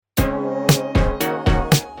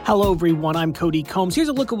Hello everyone, I'm Cody Combs. Here's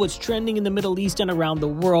a look at what's trending in the Middle East and around the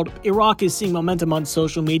world. Iraq is seeing momentum on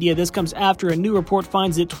social media. This comes after a new report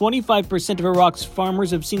finds that 25% of Iraq's farmers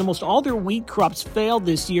have seen almost all their wheat crops fail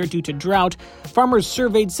this year due to drought. Farmers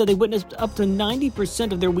surveyed said they witnessed up to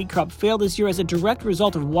 90% of their wheat crop fail this year as a direct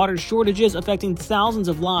result of water shortages affecting thousands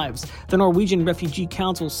of lives, the Norwegian Refugee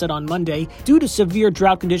Council said on Monday. Due to severe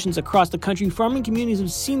drought conditions across the country, farming communities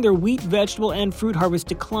have seen their wheat, vegetable, and fruit harvest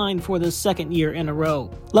decline for the second year in a row.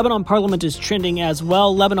 Lebanon parliament is trending as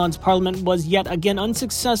well. Lebanon's parliament was yet again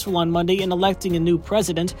unsuccessful on Monday in electing a new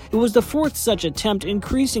president. It was the fourth such attempt,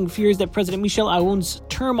 increasing fears that President Michel Aoun's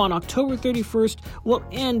term on October 31st will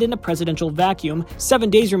end in a presidential vacuum. 7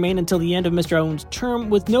 days remain until the end of Mr. Aoun's term,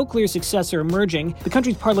 with no clear successor emerging. The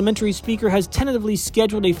country's parliamentary speaker has tentatively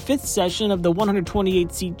scheduled a fifth session of the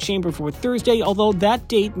 128-seat chamber for Thursday, although that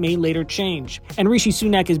date may later change. And Rishi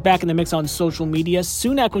Sunak is back in the mix on social media.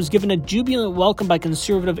 Sunak was given a jubilant welcome by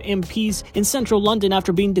Conservative MPs in central London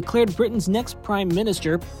after being declared Britain's next Prime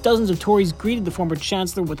Minister. Dozens of Tories greeted the former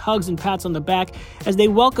Chancellor with hugs and pats on the back as they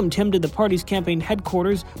welcomed him to the party's campaign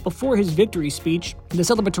headquarters before his victory speech. The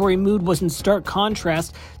celebratory mood was in stark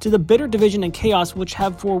contrast to the bitter division and chaos which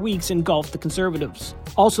have for weeks engulfed the Conservatives.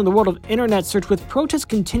 Also in the world of internet search, with protests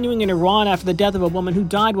continuing in Iran after the death of a woman who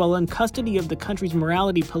died while in custody of the country's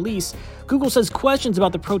morality police, Google says questions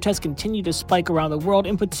about the protests continue to spike around the world.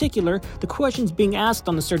 In particular, the questions being asked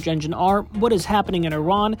on the search engine are: what is happening in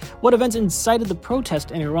Iran? What events incited the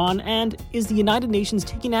protest in Iran? And is the United Nations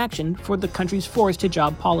taking action for the country's forced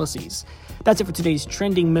hijab policies? That's it for today's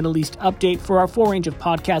trending Middle East update. For our full range of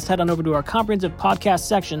podcasts, head on over to our comprehensive podcast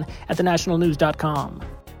section at thenationalnews.com.